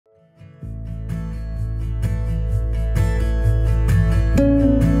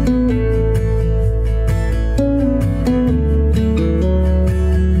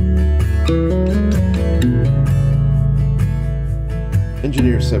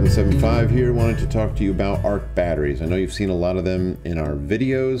Engineer 775 here. Wanted to talk to you about ARK batteries. I know you've seen a lot of them in our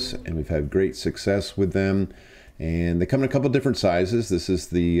videos and we've had great success with them, and they come in a couple different sizes. This is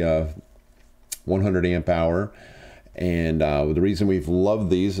the 100 amp hour, and the reason we've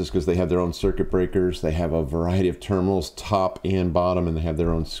loved these is because they have their own circuit breakers. They have a variety of terminals, top and bottom, and they have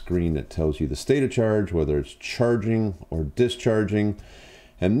their own screen that tells you the state of charge, whether it's charging or discharging.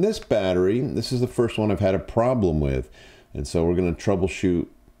 And this battery, this is the first one I've had a problem with. And so we're going to troubleshoot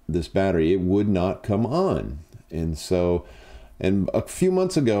this battery. It would not come on. And so, and a few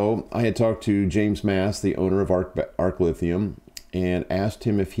months ago, I had talked to James Mass, the owner of ARK Lithium, and asked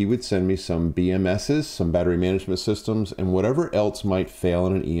him if he would send me some BMSs, some battery management systems, and whatever else might fail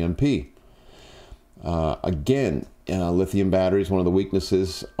in an EMP. Again, lithium batteries, one of the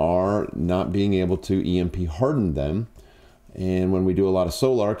weaknesses are not being able to EMP harden them. And when we do a lot of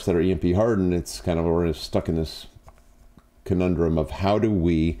Sol-Arks that are EMP hardened, it's kind of, we're stuck in this conundrum of how do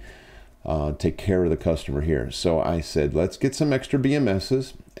we take care of the customer here. So I said, let's get some extra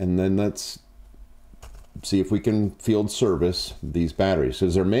BMSs and then let's see if we can field service these batteries.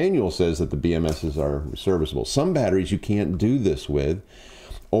 Because their manual says that the BMSs are serviceable. Some batteries you can't do this with,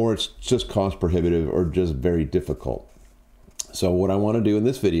 or it's just cost prohibitive or just very difficult. So what I want to do in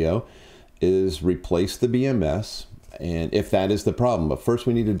this video is replace the BMS, and if that is the problem. But first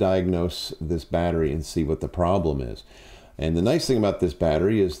we need to diagnose this battery and see what the problem is. And the nice thing about this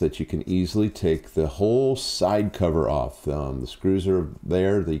battery is that you can easily take the whole side cover off. The screws are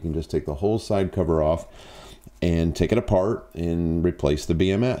there, that you can just take the whole side cover off and take it apart and replace the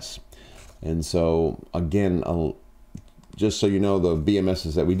BMS. And so again, just so you know, the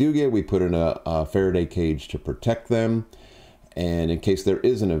BMSs that we do get, we put in a Faraday cage to protect them and in case there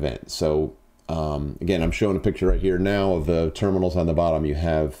is an event. So again, I'm showing a picture right here now of the terminals on the bottom. You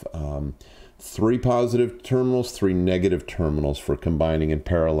have 3 positive terminals, 3 negative terminals for combining and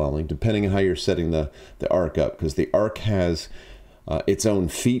paralleling, depending on how you're setting the ARK up, because the ARK has its own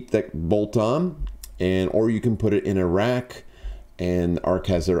feet that bolt on, or you can put it in a rack, and ARK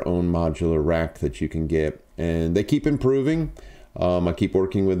has their own modular rack that you can get, and they keep improving. I keep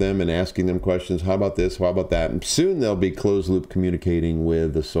working with them and asking them questions. How about this? How about that? And soon they'll be closed loop communicating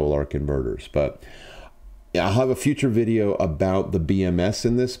with the Sol-Ark inverters. But I'll have a future video about the BMS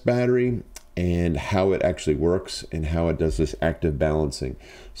in this battery and how it actually works and how it does this active balancing.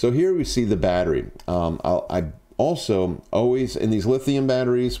 So here we see the battery. I also always, in these lithium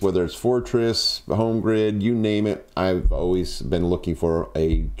batteries, whether it's Fortress, Home Grid, you name it, I've always been looking for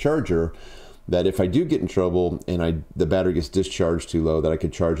a charger that if I do get in trouble and the battery gets discharged too low, that I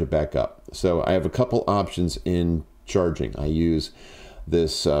could charge it back up. So I have a couple options in charging. I use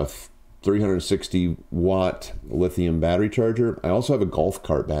this 360 watt lithium battery charger. I also have a golf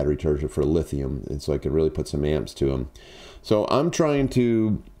cart battery charger for lithium, and so I can really put some amps to them. So I was trying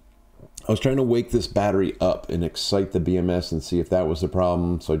to wake this battery up and excite the BMS and see if that was the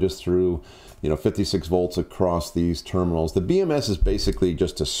problem. So I just threw, 56 volts across these terminals. The BMS is basically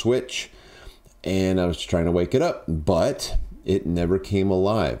just a switch, and I was trying to wake it up, but it never came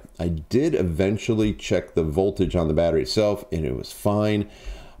alive. I did eventually check the voltage on the battery itself, and it was fine.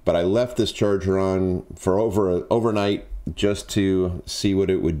 But I left this charger on for overnight just to see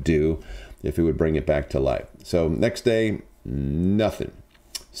what it would do, if it would bring it back to life. So next day, nothing.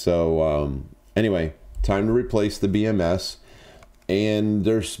 So anyway, time to replace the BMS. And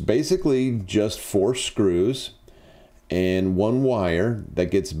there's basically just 4 screws and 1 wire that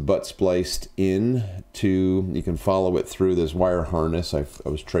gets butt spliced in to, you can follow it through this wire harness. I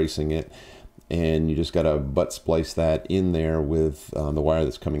was tracing it. And you just got to butt splice that in there with the wire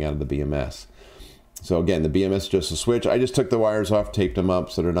that's coming out of the BMS. So again, the BMS is just a switch. I just took the wires off, taped them up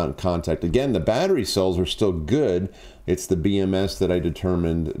so they're not in contact. Again, the battery cells are still good. It's the BMS that I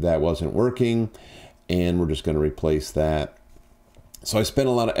determined that wasn't working, and we're just going to replace that. So I spent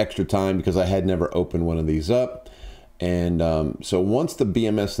a lot of extra time because I had never opened one of these up. And so once the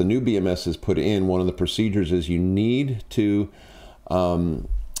BMS, the new BMS is put in, one of the procedures is you need to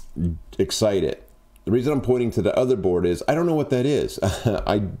excite it. The reason I'm pointing to the other board is I don't know what that is.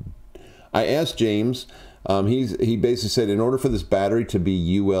 I asked James. He basically said in order for this battery to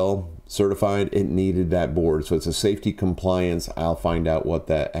be UL certified, it needed that board. So it's a safety compliance. I'll find out what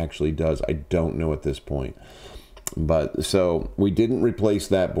that actually does. I don't know at this point. But so we didn't replace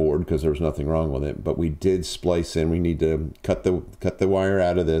that board because there was nothing wrong with it. But we did splice in. We need to cut the wire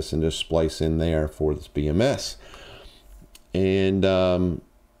out of this and just splice in there for this BMS.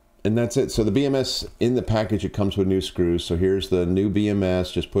 And that's it. So the BMS in the package, it comes with new screws. So here's the new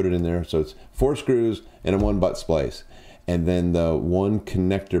BMS, just put it in there. So it's 4 screws and a 1 butt splice. and then the one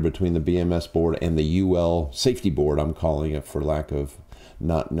connector between the BMS board and the UL safety board, I'm calling it for lack of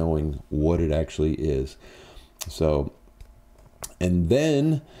not knowing what it actually is. So, and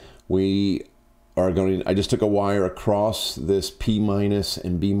then we are going, I just took a wire across this P-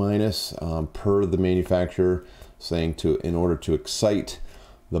 and B- per the manufacturer, saying in order to excite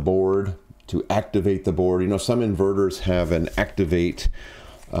the board, to activate the board. You know, some inverters have an activate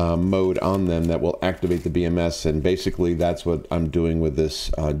mode on them that will activate the BMS, and basically that's what I'm doing with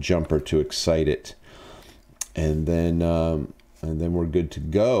this jumper to excite it. And then we're good to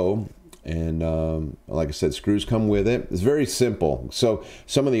go. And like I said, screws come with it. It's very simple. So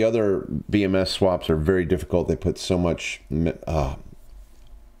some of the other BMS swaps are very difficult. They put so much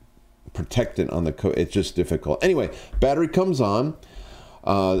protectant on the coat. It's just difficult. Anyway, battery comes on.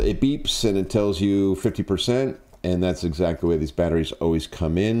 It beeps and it tells you 50%. And that's exactly the way these batteries always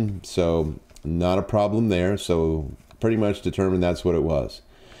come in. So not a problem there. So pretty much determined that's what it was.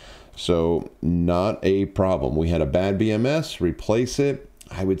 So not a problem. We had a bad BMS, replace it.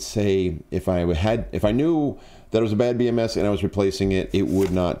 I would say if I knew that it was a bad BMS and I was replacing it, it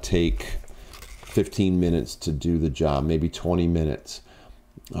would not take 15 minutes to do the job, maybe 20 minutes.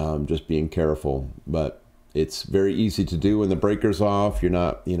 Just being careful, but it's very easy to do when the breaker's off. You're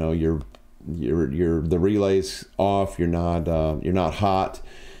not, you know, the relay's off. You're not hot.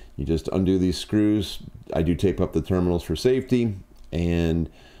 You just undo these screws. I do tape up the terminals for safety and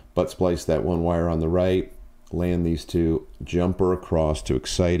butt splice that one wire on the right. Land these two, jumper across to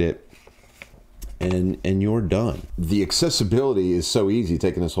excite it, and you're done. The accessibility is so easy,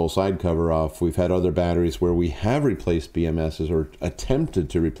 taking this whole side cover off. We've had other batteries where we have replaced BMSs or attempted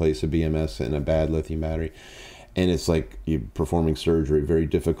to replace a BMS in a bad lithium battery, and it's like you're performing surgery. Very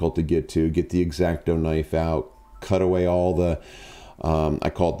difficult to get the X-Acto knife out, cut away all the I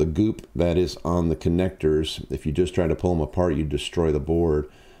call it the goop that is on the connectors. If you just try to pull them apart, you destroy the board.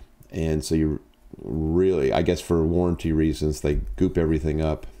 And so you really, I guess for warranty reasons, they goop everything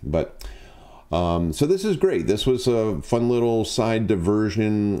up. But so this is great. This was a fun little side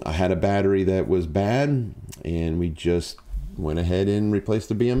diversion. I had a battery that was bad, and we just went ahead and replaced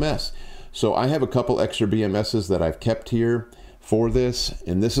the BMS. So I have a couple extra BMSs that I've kept here for this,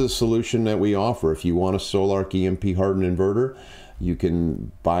 and this is a solution that we offer. If you want a Sol-Ark EMP hardened inverter, you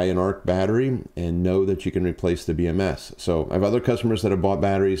can buy an ARK battery and know that you can replace the BMS. So I have other customers that have bought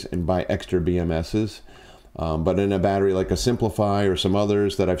batteries and buy extra BMSs, but in a battery like a Simplify or some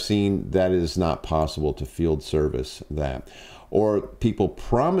others that I've seen, that is not possible to field service that. Or people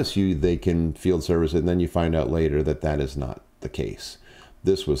promise you they can field service it, and then you find out later that that is not the case.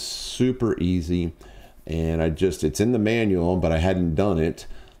 This was super easy, and it's in the manual, but I hadn't done it.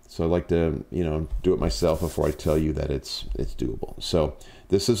 So I like to, you know, do it myself before I tell you that it's doable. So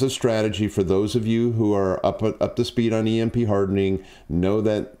this is a strategy for those of you who are up to speed on EMP hardening. Know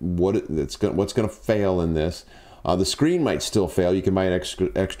that what's going to fail in this. The screen might still fail. You can buy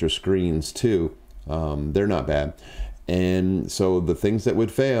extra screens too. They're not bad. And so the things that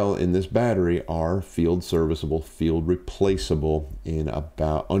would fail in this battery are field serviceable, field replaceable in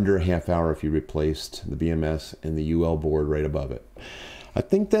about under a half hour if you replaced the BMS and the UL board right above it. I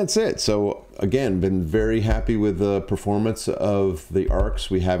think that's it. So again, been very happy with the performance of the ARKs.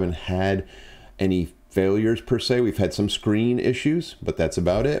 We haven't had any failures per se. We've had some screen issues, but that's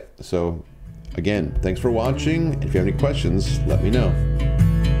about it. So again, thanks for watching. If you have any questions, let me know.